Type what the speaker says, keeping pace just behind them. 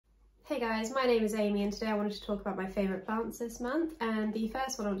Hey guys, my name is Amy and today I wanted to talk about my favourite plants this month, and the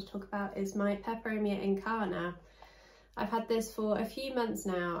first one I want to talk about is my Peperomia incana. I've had this for a few months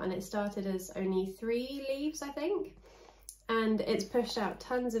now and it started as only 3 leaves I think, and it's pushed out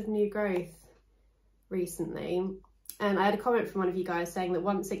tons of new growth recently. And I had a comment from one of you guys saying that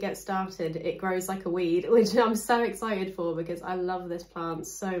once it gets started it grows like a weed, which I'm so excited for because I love this plant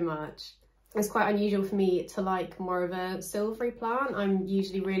so much. It's quite unusual for me to like more of a silvery plant. I'm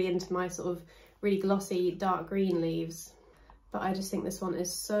usually really into my sort of really glossy dark green leaves, but I just think this one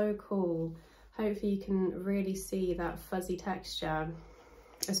is so cool. Hopefully you can really see that fuzzy texture,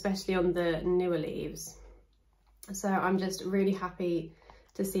 especially on the newer leaves. So I'm just really happy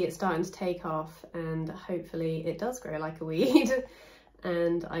to see it starting to take off, and hopefully it does grow like a weed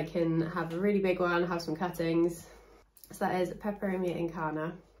and I can have a really big one, have some cuttings. So that is Peperomia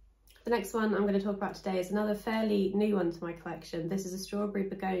incana. The next one I'm going to talk about today is another fairly new one to my collection. This is a strawberry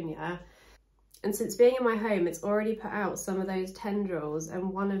begonia, and since being in my home it's already put out some of those tendrils,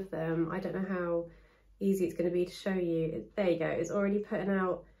 and one of them, I don't know how easy it's going to be to show you, there you go, it's already putting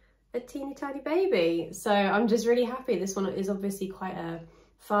out a teeny tiny baby. So I'm just really happy. This one is obviously quite a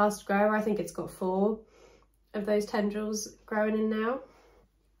fast grower. I think it's got 4 of those tendrils growing in now,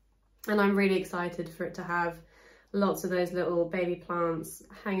 and I'm really excited for it to have lots of those little baby plants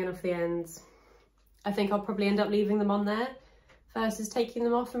hanging off the ends. I think I'll probably end up leaving them on there versus taking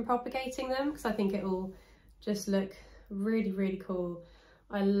them off and propagating them, because I think it will just look really cool.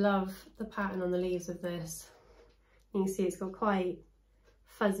 I love the pattern on the leaves of this. You can see it's got quite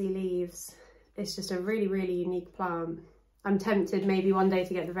fuzzy leaves. It's just a really unique plant. I'm tempted maybe one day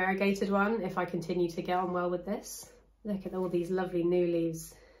to get the variegated one if I continue to get on well with this. Look at all these lovely new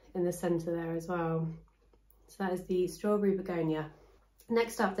leaves in the centre there as well. So that is the strawberry begonia.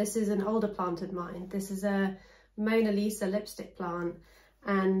 Next up, this is an older plant of mine. This is a Mona Lisa lipstick plant,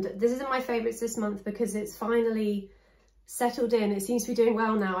 and this isn't my favourites this month because it's finally settled in. It seems to be doing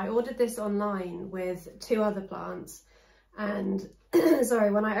well now. I ordered this online with 2 other plants, and sorry,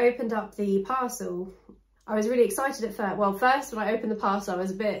 when I opened up the parcel, I was really excited at first. Well, first when I opened the parcel I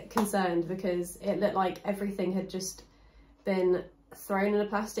was a bit concerned because it looked like everything had just been thrown in a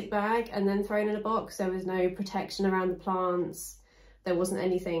plastic bag and then thrown in a box. There was no protection around the plants. There wasn't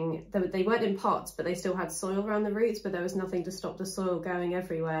anything, they weren't in pots, but they still had soil around the roots, but there was nothing to stop the soil going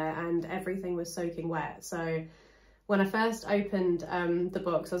everywhere, and everything was soaking wet. So when I first opened the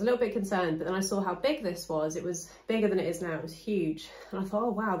box, I was a little bit concerned, but then I saw how big this was. It was bigger than it is now. It was huge. And I thought,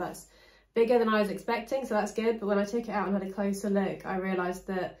 oh wow, that's bigger than I was expecting, so that's good. But when I took it out and had a closer look, I realised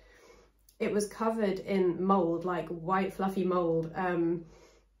that it was covered in mould, like white fluffy mould,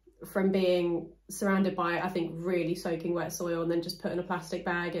 from being surrounded by, I think, really soaking wet soil and then just put in a plastic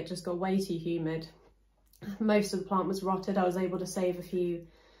bag. It just got way too humid. Most of the plant was rotted. I was able to save a few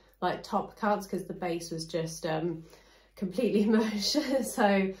like top cuts because the base was just completely mush.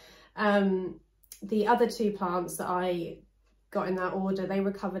 So the other 2 plants that I got in that order, they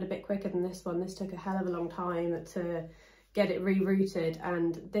recovered a bit quicker than this one. This took a hell of a long time to get it rerouted,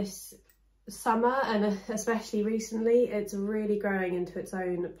 and this summer and especially recently it's really growing into its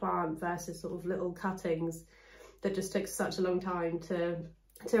own plant versus sort of little cuttings that just took such a long time to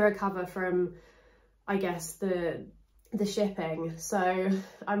recover from, I guess, the shipping. So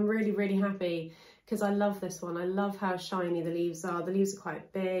I'm really happy because I love this one. I love how shiny the leaves are. The leaves are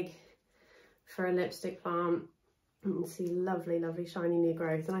quite big for a lipstick plant. You can see lovely shiny new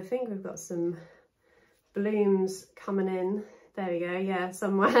growth, and I think we've got some blooms coming in. There we go, yeah,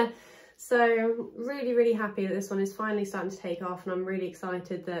 somewhere. So really happy that this one is finally starting to take off, and I'm really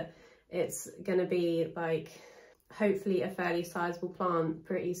excited that it's going to be like hopefully a fairly sizable plant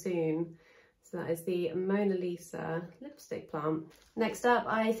pretty soon. So that is the Mona Lisa lipstick plant. Next up,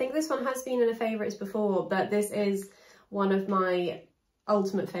 I think this one has been in a favourites before, but this is one of my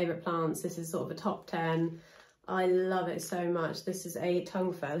ultimate favourite plants. This is sort of a top 10. I love it so much. This is a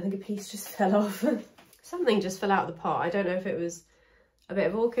tongue fern. I think a piece just fell off. Something just fell out of the pot. I don't know if it was a bit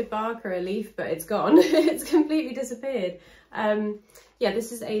of orchid bark or a leaf, but it's gone. It's completely disappeared. Yeah,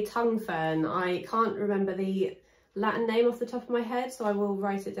 this is a tongue fern. I can't remember the Latin name off the top of my head, so I will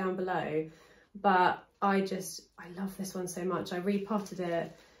write it down below. But I love this one so much. I repotted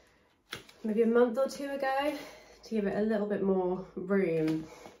it maybe a month or 2 ago to give it a little bit more room,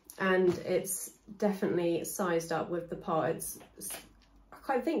 and it's definitely sized up with the pot. It's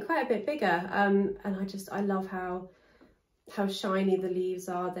I think quite a bit bigger, and I love how shiny the leaves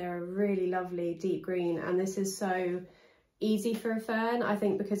are. They're a really lovely deep green, and this is so easy for a fern, I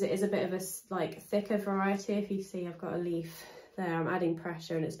think, because it is a bit of a like thicker variety. If you see, I've got a leaf there, I'm adding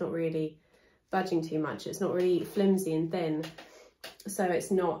pressure and it's not really budging too much. It's not really flimsy and thin. so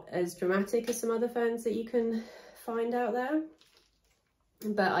it's not as dramatic as some other ferns that you can find out there.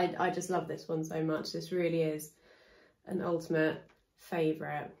 But I just love this one so much. This really is an ultimate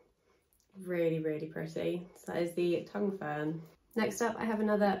favourite. Really, really pretty. So that is the tongue fern. Next up, I have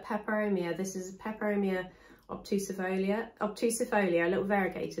another peperomia. This is Peperomia obtusifolia, a little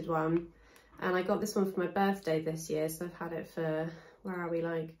variegated one. And I got this one for my birthday this year, so I've had it for, where are we,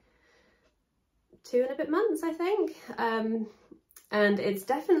 like 2 and a bit months, I think. And it's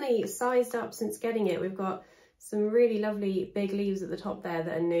definitely sized up since getting it. We've got some really lovely big leaves at the top there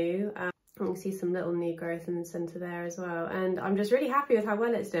that are new. You can see some little new growth in the centre there as well. And I'm just really happy with how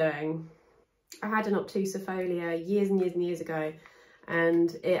well it's doing. I had an obtusifolia years and years and years ago,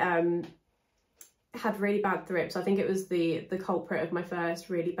 and it had really bad thrips. I think it was the culprit of my first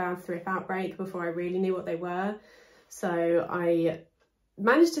really bad thrip outbreak before I really knew what they were. So I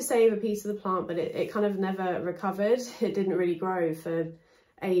managed to save a piece of the plant, but it kind of never recovered. It didn't really grow for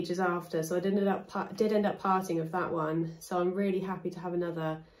ages after, so I did end up parting with that one. So I'm really happy to have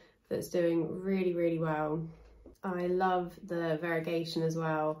another that's doing really, really well. I love the variegation as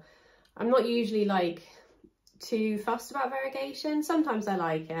well. I'm not usually like too fussed about variegation. Sometimes I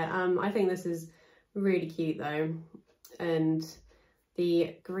like it. I think this is really cute though, and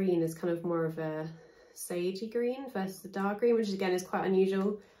the green is kind of more of a sagey green versus the dark green, which again is quite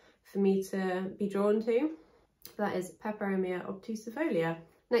unusual for me to be drawn to. That is Peperomia obtusifolia.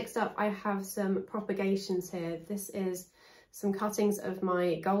 Next up, I have some propagations here. This is some cuttings of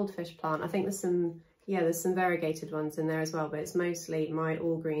my goldfish plant. I think there's some variegated ones in there as well, but it's mostly my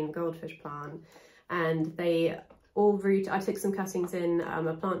all green goldfish plant. And they all root. I took some cuttings in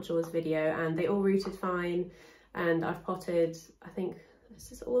a plant chores video, and they all rooted fine. And I've potted, I think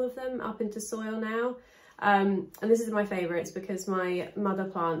this is all of them, up into soil now. And this is my favourites because my mother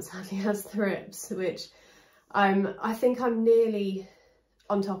plant sadly has thrips, which I think I'm nearly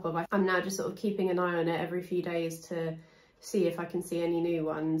on top of. I'm now just sort of keeping an eye on it every few days to see if I can see any new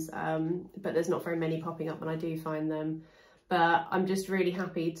ones, but there's not very many popping up when I do find them. But I'm just really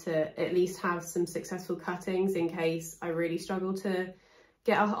happy to at least have some successful cuttings in case I really struggle to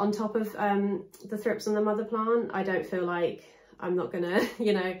get on top of the thrips on the mother plant. I don't feel like I'm not gonna,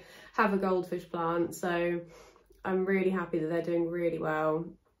 you know, have a goldfish plant. So I'm really happy that they're doing really well.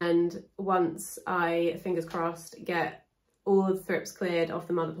 And once I, fingers crossed, get all of the thrips cleared off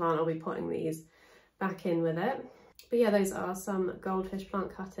the mother plant, I'll be putting these back in with it. But yeah, those are some goldfish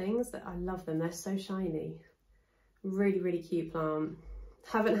plant cuttings that I love them. They're so shiny. Really, really cute plant.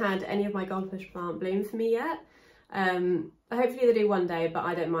 Haven't had any of my goldfish plant bloom for me yet. Hopefully they do one day, but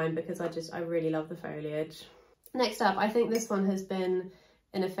I don't mind because I really love the foliage. Next up, I think this one has been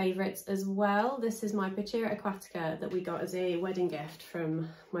in a favourites as well. This is my Pitchera aquatica that we got as a wedding gift from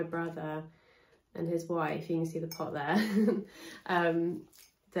my brother and his wife. You can see the pot there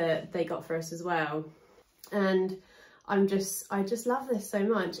that they got for us as well. And I just love this so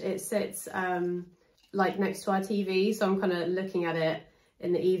much. It sits like next to our TV, so I'm kind of looking at it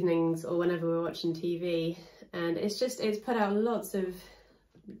in the evenings or whenever we're watching TV, and it's put out lots of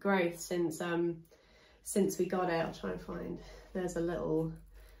growth since we got it. I'll try and find, there's a little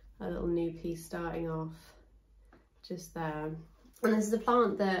new piece starting off just there. And this is a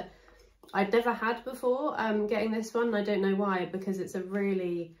plant that I'd never had before getting this one. I don't know why, because it's a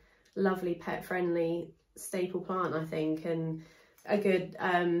really lovely pet friendly staple plant, I think, and a good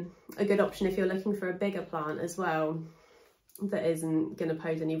option if you're looking for a bigger plant as well that isn't going to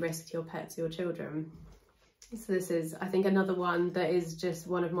pose any risk to your pets or your children. So this is, I think, another one that is just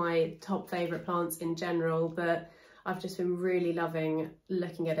one of my top favourite plants in general, but I've just been really loving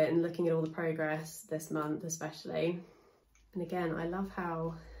looking at it and looking at all the progress this month especially. And again, I love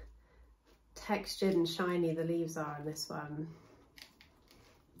how textured and shiny the leaves are in this one.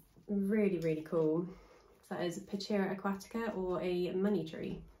 Really, really cool. So that is a Pitchera aquatica, or a money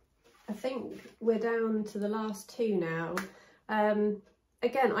tree. I think we're down to the last two now.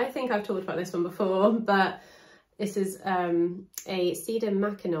 Again, I think I've talked about this one before, but this is a Sedum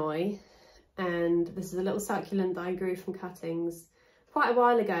mackinoi, and this is a little succulent that I grew from cuttings quite a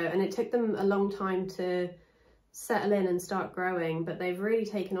while ago, and it took them a long time to settle in and start growing, but they've really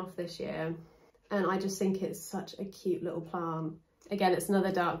taken off this year, and I just think it's such a cute little plant. Again, it's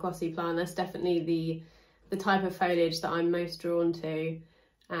another dark glossy plant. That's definitely the type of foliage that I'm most drawn to,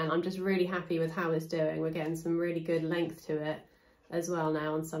 and I'm just really happy with how it's doing. We're getting some really good length to it as well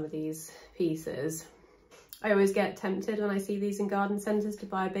now on some of these pieces. I always get tempted when I see these in garden centres to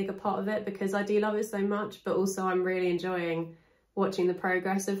buy a bigger pot of it because I do love it so much, but also I'm really enjoying watching the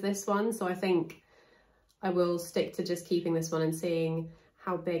progress of this one. So I think I will stick to just keeping this one and seeing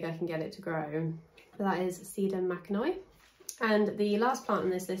how big I can get it to grow. So that is Sedum mackinoi. And the last plant on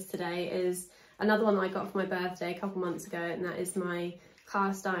this list today is another one that I got for my birthday a couple months ago, and that is my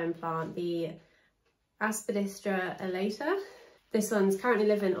cast iron plant, the Aspidistra elata. This one's currently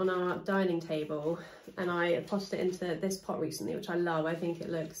living on our dining table, and I potted it into this pot recently, which I love. I think it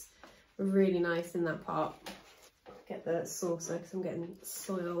looks really nice in that pot. Get the saucer because I'm getting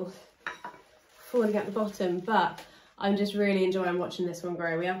soil falling at the bottom, but I'm just really enjoying watching this one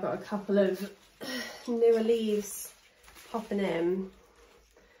grow. We have got a couple of newer leaves popping in.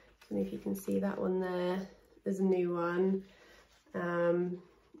 I don't know if you can see that one there. There's a new one.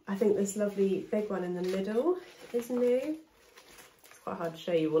 I think this lovely big one in the middle is new. It's quite hard to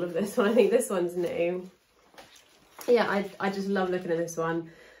show you all of this one. I think this one's new. Yeah, I just love looking at this one.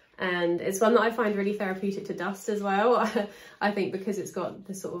 And it's one that I find really therapeutic to dust as well. I think because it's got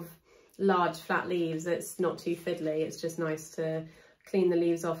the sort of large flat leaves, it's not too fiddly. It's just nice to clean the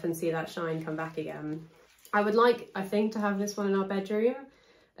leaves off and see that shine come back again. I would like, I think, to have this one in our bedroom.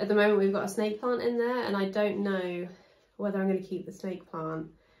 At the moment we've got a snake plant in there, and I don't know whether I'm going to keep the snake plant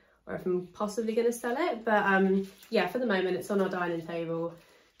or if I'm possibly going to sell it. But yeah, for the moment it's on our dining table,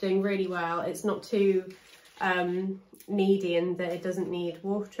 doing really well. It's not too needy in that it doesn't need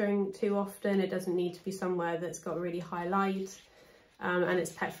watering too often. It doesn't need to be somewhere that's got really high light. And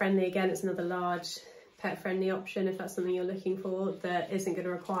it's pet friendly. Again, it's another large pet friendly option if that's something you're looking for, that isn't going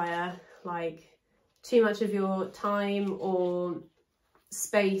to require like too much of your time or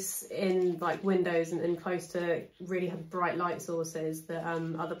space in like windows and close to really bright light sources that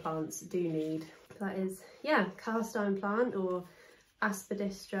other plants do need. That is, yeah, cast iron plant, or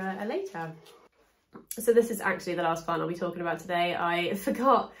Aspidistra elata. So this is actually the last plant I'll be talking about today. I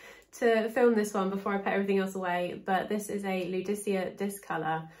forgot to film this one before I put everything else away, but this is a Ludicea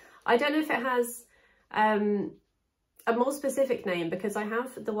discolor. I don't know if it has a more specific name, because I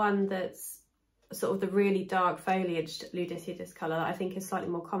have the one that's sort of the really dark foliaged Ludicea discolor that I think is slightly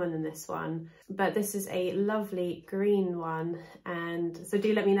more common than this one, but this is a lovely green one. And so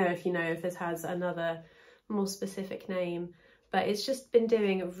do let me know if you know if this has another more specific name, but it's just been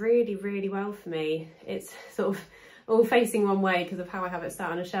doing really, really well for me. It's sort of all facing one way because of how I have it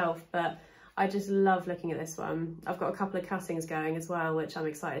sat on a shelf, but I just love looking at this one. I've got a couple of cuttings going as well, which I'm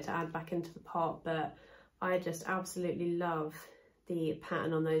excited to add back into the pot, but I just absolutely love the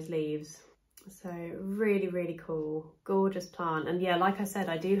pattern on those leaves. So really, really cool, gorgeous plant. And yeah, like I said,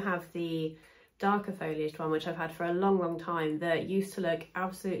 I do have the darker foliaged one, which I've had for a long, long time, that used to look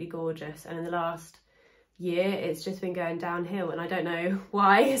absolutely gorgeous. And in the last year, it's just been going downhill, and I don't know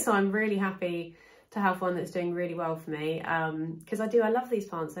why. So I'm really happy to have one that's doing really well for me, because I love these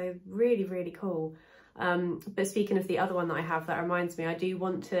plants. They're really, really cool. But speaking of the other one that I have, that reminds me, I do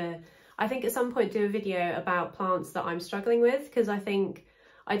want to, I think at some point, do a video about plants that I'm struggling with, because I think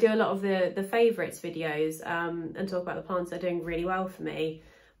I do a lot of the favourites videos and talk about the plants that are doing really well for me,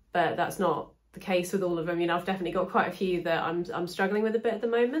 but that's not the case with all of them. You know, I've definitely got quite a few that I'm struggling with a bit at the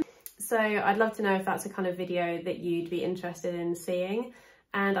moment. So I'd love to know if that's a kind of video that you'd be interested in seeing.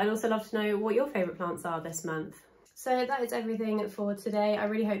 And I'd also love to know what your favourite plants are this month. So that is everything for today. I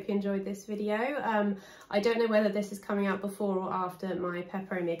really hope you enjoyed this video. I don't know whether this is coming out before or after my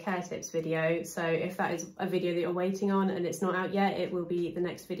Peperomia Care Tips video. So if that is a video that you're waiting on and it's not out yet, it will be the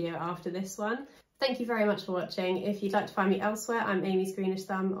next video after this one. Thank you very much for watching. If you'd like to find me elsewhere, I'm Amy's Greenish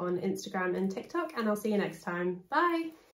Thumb on Instagram and TikTok, and I'll see you next time. Bye!